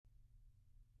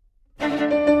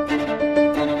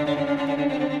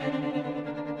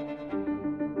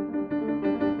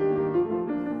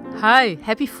Hi,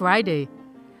 happy Friday.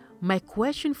 My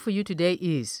question for you today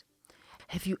is: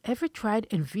 have you ever tried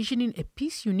envisioning a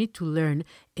piece you need to learn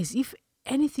as if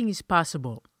anything is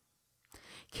possible?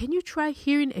 Can you try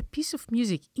hearing a piece of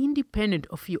music independent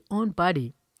of your own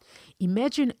body?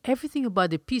 Imagine everything about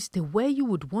the piece the way you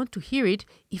would want to hear it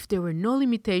if there were no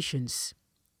limitations.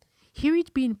 Hear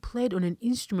it being played on an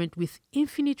instrument with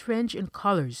infinite range and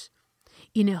colors,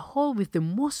 in a hall with the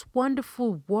most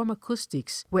wonderful warm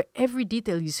acoustics where every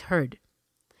detail is heard,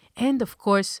 and of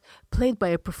course, played by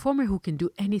a performer who can do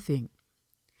anything.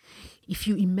 If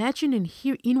you imagine and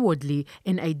hear inwardly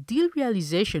an ideal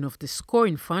realization of the score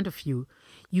in front of you,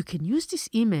 you can use this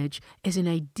image as an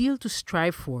ideal to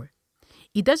strive for.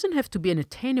 It doesn't have to be an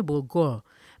attainable goal,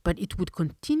 but it would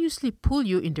continuously pull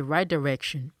you in the right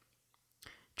direction.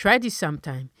 Try this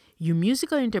sometime. Your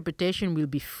musical interpretation will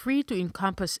be free to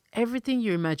encompass everything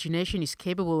your imagination is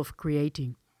capable of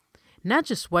creating, not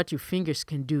just what your fingers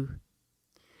can do.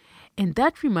 And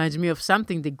that reminds me of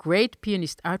something the great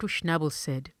pianist Arthur Schnabel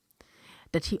said,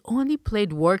 that he only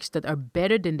played works that are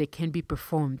better than they can be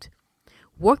performed.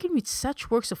 Working with such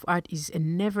works of art is a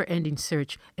never-ending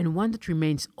search and one that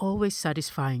remains always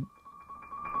satisfying.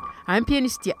 I'm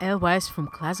pianist Yael Weiss from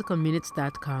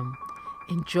ClassicalMinutes.com.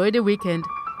 Enjoy the weekend.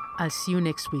 I'll see you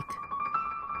next week.